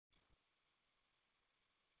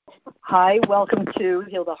Hi, welcome to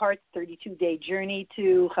Heal the Heart 32-day journey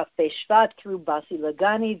to Chafei Shvat through Basi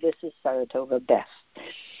Lagani. This is Saratova Beth.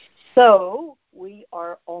 So we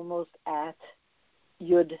are almost at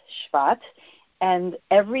Yud Shvat, and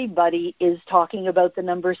everybody is talking about the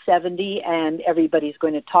number 70, and everybody's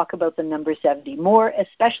going to talk about the number 70 more,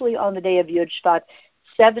 especially on the day of Yud Shvat.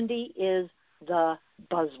 70 is the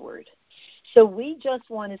buzzword. So we just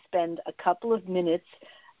want to spend a couple of minutes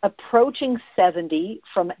approaching 70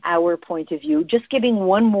 from our point of view, just giving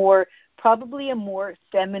one more, probably a more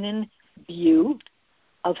feminine view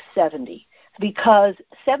of 70. Because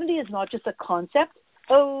 70 is not just a concept.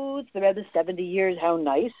 Oh, it's the Rebbe's 70 years, how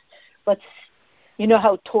nice. But you know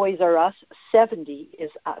how Toys R Us, 70 is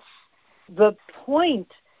us. The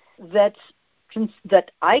point that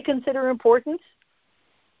I consider important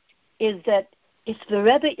is that if the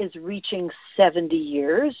Rebbe is reaching 70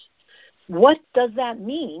 years, what does that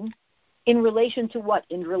mean in relation to what?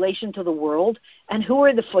 In relation to the world. And who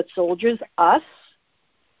are the foot soldiers? Us.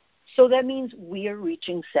 So that means we are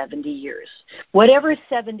reaching 70 years. Whatever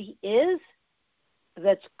 70 is,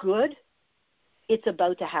 that's good, it's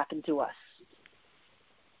about to happen to us.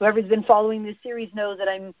 Whoever's been following this series knows that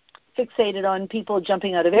I'm fixated on people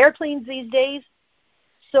jumping out of airplanes these days.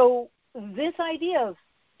 So this idea of,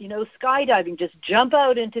 skydiving, just jump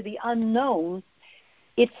out into the unknown,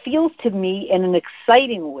 it feels to me in an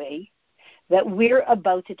exciting way that we're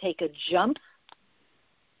about to take a jump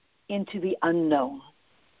into the unknown.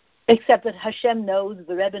 Except that Hashem knows,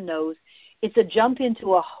 the Rebbe knows, it's a jump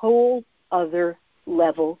into a whole other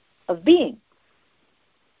level of being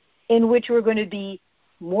in which we're going to be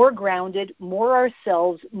more grounded, more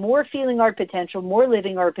ourselves, more feeling our potential, more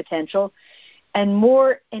living our potential, and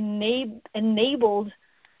more enabled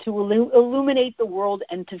to illuminate the world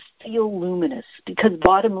and to feel luminous. Because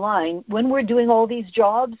bottom line, when we're doing all these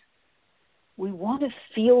jobs, we want to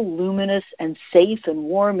feel luminous and safe and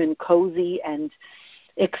warm and cozy and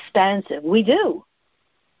expansive. We do.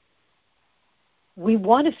 We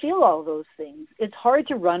want to feel all those things. It's hard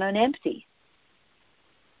to run on empty.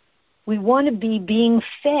 We want to be being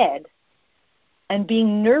fed and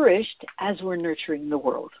being nourished as we're nurturing the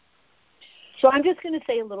world. So I'm just going to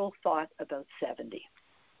say a little thought about 70.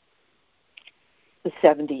 The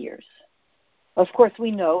 70 years. Of course,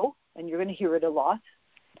 we know, and you're going to hear it a lot,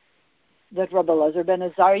 that Rabbi Elazar ben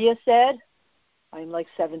Azariah said, I'm like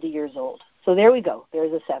 70 years old. So there we go.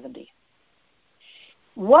 There's a 70.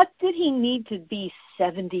 What did he need to be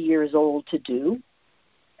 70 years old to do?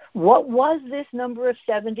 What was this number of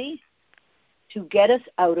 70? To get us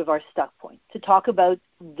out of our stuck point, to talk about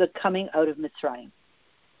the coming out of Mitzrayim.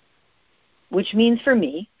 Which means for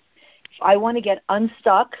me, if I want to get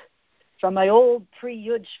unstuck from my old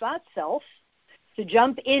pre-Yud Shvat self, to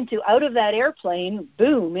jump out of that airplane,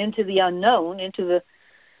 boom, into the unknown, into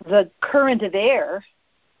the current of air,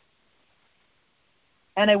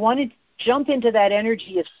 and I want to jump into that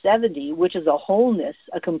energy of 70, which is a wholeness,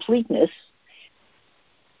 a completeness,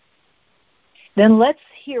 then let's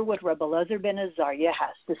hear what Rabbi Elazar ben Azariah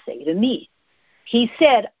has to say to me. He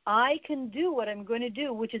said, I can do what I'm going to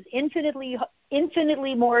do, which is infinitely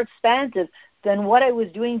more expansive than what I was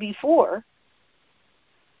doing before,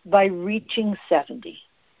 by reaching 70.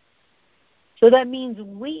 So that means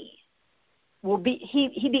we will be,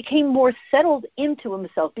 he became more settled into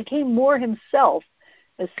himself, became more himself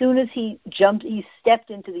as soon as he stepped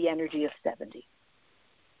into the energy of 70.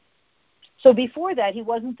 So before that, he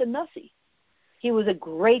wasn't the Nasi. He was a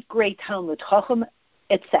great, great Talmud Chacham,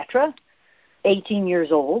 etc., 18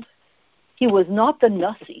 years old. He was not the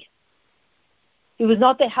Nasi. He was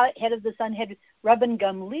not the head of the Sanhedrin. Rabban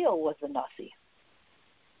Gamliel was the Nasi.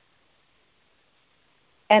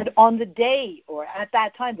 And on the day, or at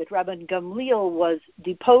that time, that Rabban Gamliel was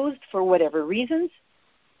deposed for whatever reasons,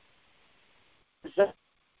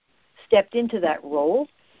 stepped into that role,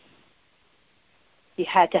 he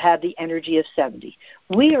had to have the energy of 70.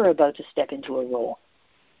 We are about to step into a role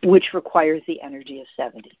which requires the energy of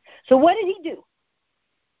 70. So what did he do?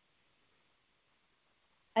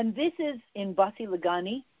 And this is in Basi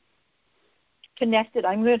Lagani, connected.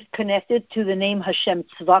 I'm going to connect it to the name Hashem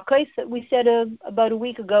Tzvakos that we said about a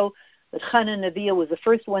week ago, that Chana Neviah was the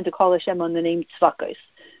first one to call Hashem on the name Tzvakos.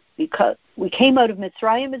 Because we came out of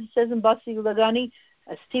Mitzrayim, as it says in Basi Lagani,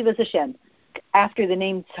 as Tivas Hashem, after the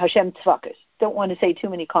name Hashem Tzvakos. Don't want to say too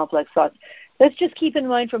many complex thoughts. Let's just keep in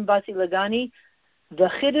mind from Basi Lagani, the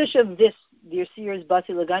chiddush of this year's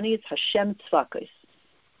Basi Lagani is Hashem Tzvakos.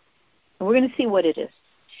 And we're going to see what it is.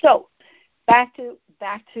 So, back to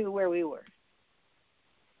where we were.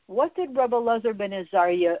 What did Rabbi Elazar ben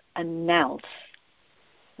Azariah announce?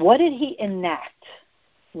 What did he enact?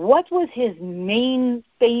 What was his main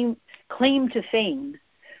claim to fame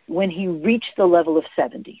when he reached the level of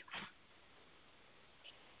 70?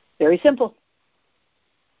 Very simple.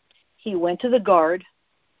 He went to the guard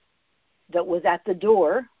that was at the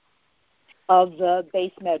door of the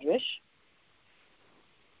base medrash,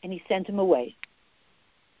 and he sent him away.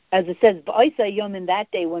 As it says, Yom, in that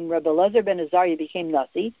day when Rabbi Elazar ben Azariah became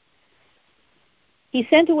Nasi, he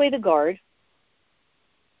sent away the guard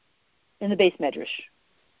in the base medrash.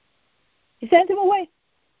 He sent him away.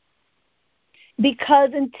 Because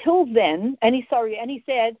until then, and he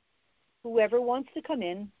said, whoever wants to come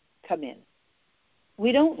in, come in.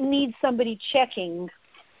 We don't need somebody checking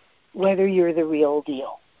whether you're the real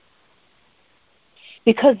deal.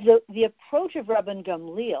 Because the approach of Rabban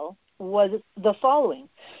Gamliel was the following.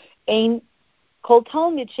 Ein kol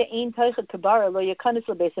talmid she'ein teicha kabara lo yakanis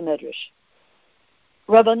lebeis hamedrash.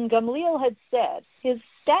 Rabban Gamliel had said, his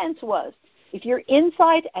stance was, if you're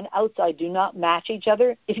inside and outside do not match each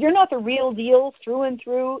other, if you're not the real deal through and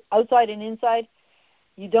through, outside and inside,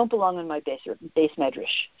 you don't belong in my base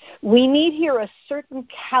medrash. We need here a certain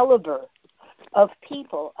caliber of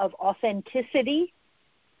people, of authenticity,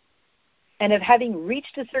 and of having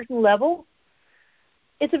reached a certain level.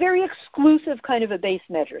 It's a very exclusive kind of a base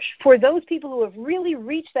medrash for those people who have really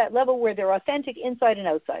reached that level where they're authentic inside and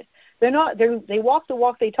outside. They walk the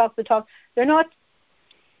walk, they talk the talk. They're not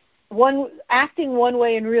acting one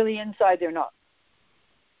way and really inside they're not.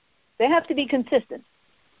 They have to be consistent.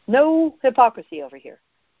 No hypocrisy over here.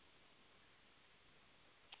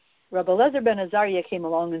 Rabbi Elazar ben Azariah came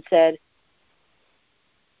along and said,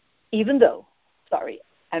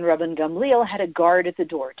 and Rabban Gamliel had a guard at the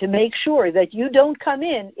door to make sure that you don't come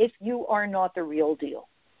in if you are not the real deal.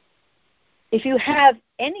 If you have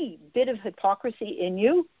any bit of hypocrisy in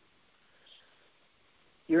you,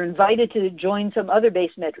 you're invited to join some other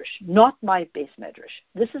base medrash, not my base medrash.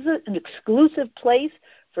 This is an exclusive place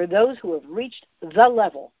for those who have reached the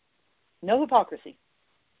level. No hypocrisy.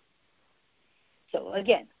 So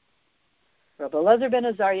again, Rabbi Elazar ben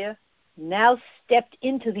Azariah now stepped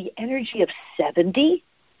into the energy of 70,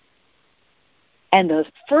 and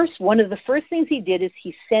one of the first things he did is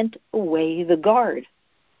he sent away the guard.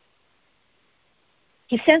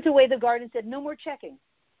 He sent away the guard and said, no more checking.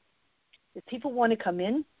 If people want to come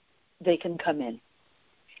in, they can come in.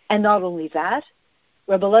 And not only that,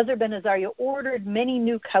 Rabbi Elazar ben Azariah ordered many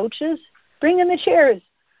new couches. Bring in the chairs.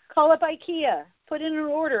 Call up IKEA. Put in an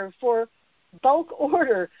bulk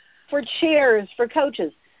order for chairs, for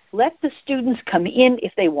couches. Let the students come in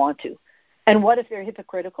if they want to. And what if they're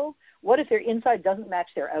hypocritical? What if their inside doesn't match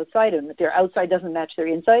their outside and their outside doesn't match their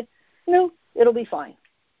inside? No, it'll be fine.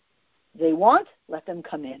 They want, let them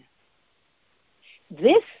come in.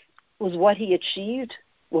 This was what he achieved,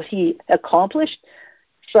 what he accomplished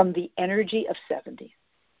from the energy of 70.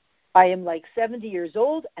 I am like 70 years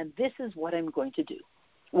old, and this is what I'm going to do.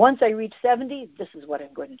 Once I reach 70, this is what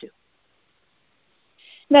I'm going to do.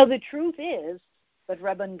 Now, the truth is, but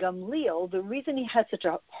Rabban Gamliel, the reason he had such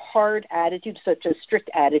a hard attitude, such a strict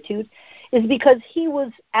attitude, is because he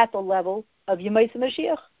was at the level of Yemais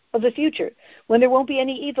Mashiach, of the future, when there won't be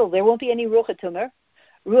any evil, there won't be any Ruach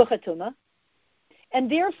HaTumah, and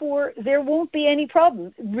therefore there won't be any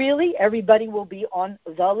problem. Really, everybody will be on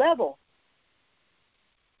the level.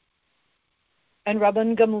 And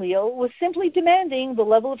Rabban Gamliel was simply demanding the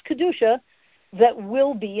level of Kedusha that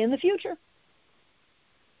will be in the future.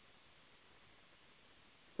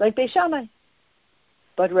 Like Beis Shammai.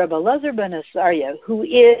 But Rabbi Elazar ben Azariah, who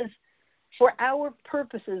is, for our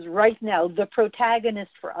purposes right now, the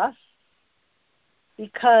protagonist for us,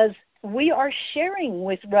 because we are sharing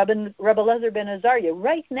with Rabbi Elazar ben Azariah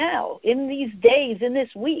right now, in these days, in this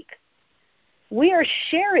week. We are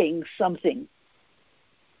sharing something.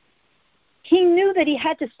 He knew that he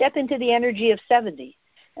had to step into the energy of 70,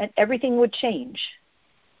 and everything would change.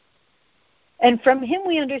 And from him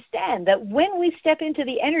we understand that when we step into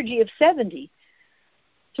the energy of 70,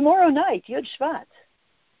 tomorrow night, Yud Shvat,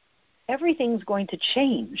 everything's going to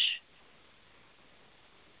change.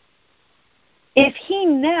 If he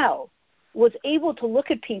now was able to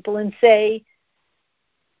look at people and say,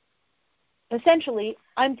 essentially,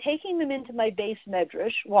 I'm taking them into my base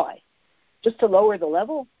medrash. Why? Just to lower the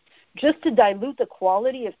level? Just to dilute the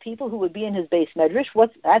quality of people who would be in his base medrash?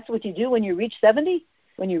 That's what you do when you reach 70?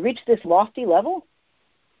 When you reach this lofty level?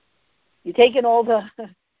 You take in all the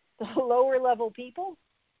lower level people?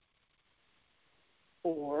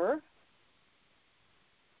 Or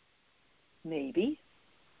maybe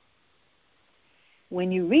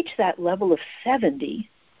when you reach that level of 70,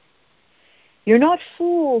 you're not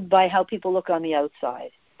fooled by how people look on the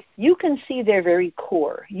outside. You can see their very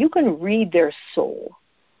core. You can read their soul.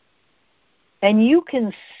 And you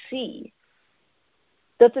can see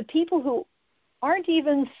that the people who aren't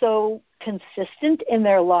even so consistent in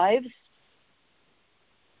their lives,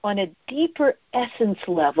 on a deeper essence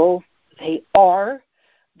level, they are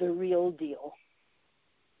the real deal.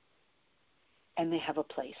 And they have a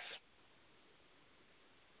place.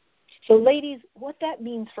 So ladies, what that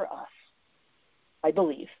means for us, I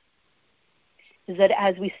believe, is that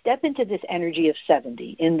as we step into this energy of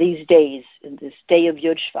 70 in these days, in this day of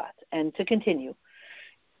Yud Shvat, and to continue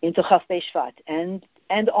into Chaf Bei Shvat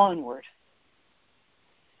and onward,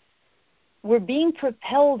 we're being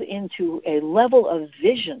propelled into a level of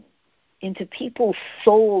vision, into people's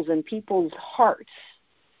souls and people's hearts,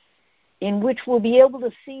 in which we'll be able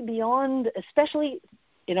to see beyond, especially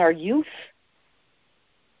in our youth,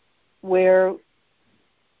 where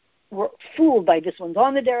we're fooled by this one's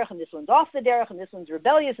on the derech and this one's off the derech and this one's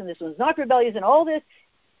rebellious and this one's not rebellious and all this.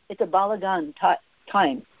 It's a balagan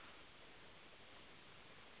time.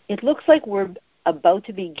 It looks like we're about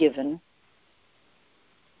to be given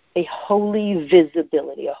a holy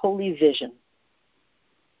visibility, a holy vision,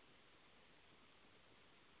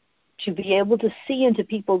 to be able to see into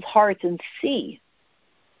people's hearts and see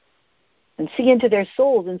into their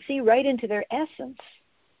souls and see right into their essence.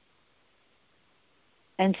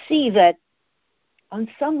 And see that on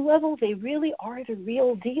some level they really are the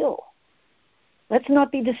real deal. Let's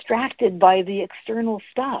not be distracted by the external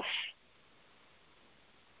stuff.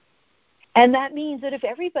 And that means that if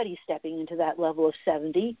everybody's stepping into that level of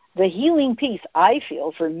 70, the healing piece, I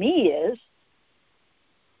feel, for me is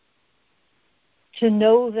to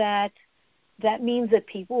know that that means that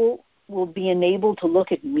people will be enabled to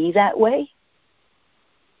look at me that way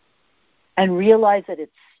and realize that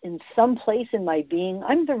it's in some place in my being,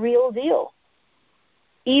 I'm the real deal.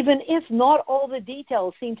 Even if not all the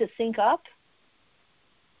details seem to sync up,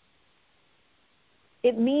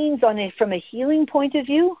 it means from a healing point of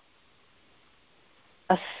view,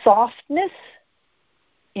 a softness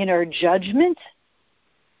in our judgment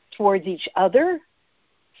towards each other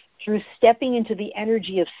through stepping into the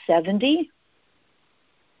energy of 70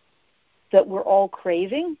 that we're all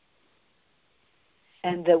craving,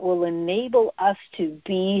 and that will enable us to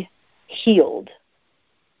be healed.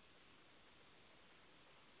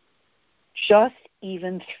 Just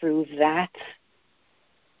even through that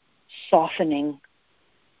softening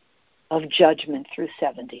of judgment through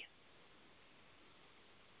 70.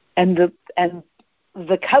 And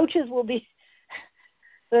the couches will be,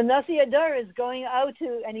 the Nasi Adar is going out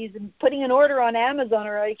to, and he's putting an order on Amazon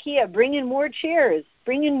or IKEA, bring in more chairs,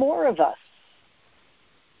 bring in more of us.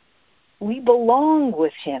 We belong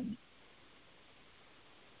with him.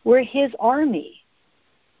 We're his army.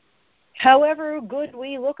 However good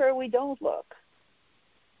we look or we don't look,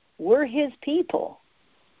 we're his people.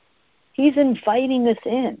 He's inviting us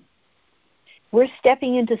in. We're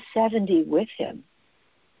stepping into 70 with him.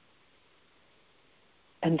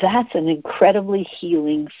 And that's an incredibly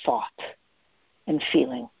healing thought and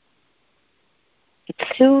feeling. It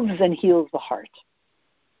soothes and heals the heart.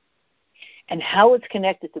 And how it's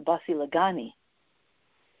connected to Basi Lagani.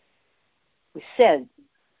 We said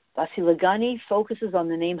Basi Lagani focuses on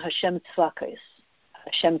the name Hashem Tzvakos.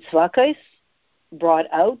 Hashem Tzvakos, brought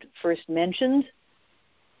out, first mentioned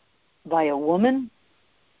by a woman,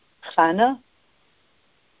 Chana,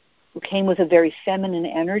 who came with a very feminine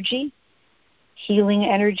energy, healing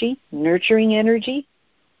energy, nurturing energy,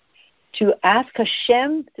 to ask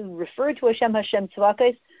Hashem, to refer to Hashem, Hashem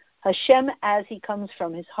Tzvakos, Hashem as he comes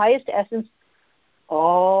from his highest essence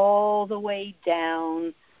all the way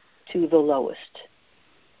down to the lowest.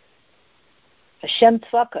 Hashem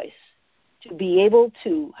Tzvakos, to be able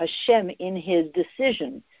to, Hashem in his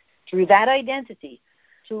decision, through that identity,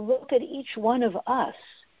 to look at each one of us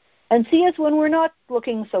and see us when we're not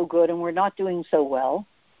looking so good and we're not doing so well,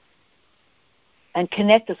 and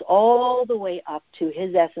connect us all the way up to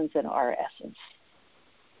his essence and our essence,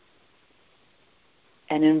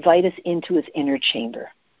 and invite us into his inner chamber.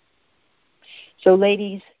 So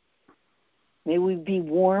ladies, may we be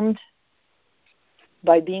warmed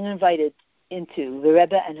by being invited into the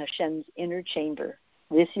Rebbe and Hashem's inner chamber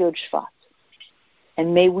this Yod Shvat.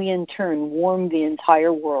 And may we in turn warm the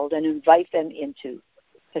entire world and invite them into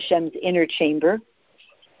Hashem's inner chamber.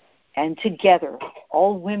 And together,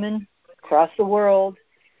 all women across the world,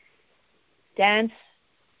 dance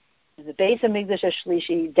in the Beis HaMikdash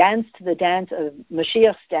HaShlishi, dance to the dance of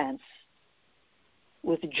Mashiach's dance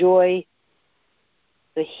with joy,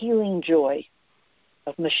 the healing joy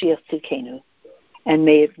of Mashiach Tzidkenu. And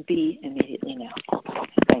may it be immediately now.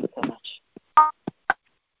 Thanks so much.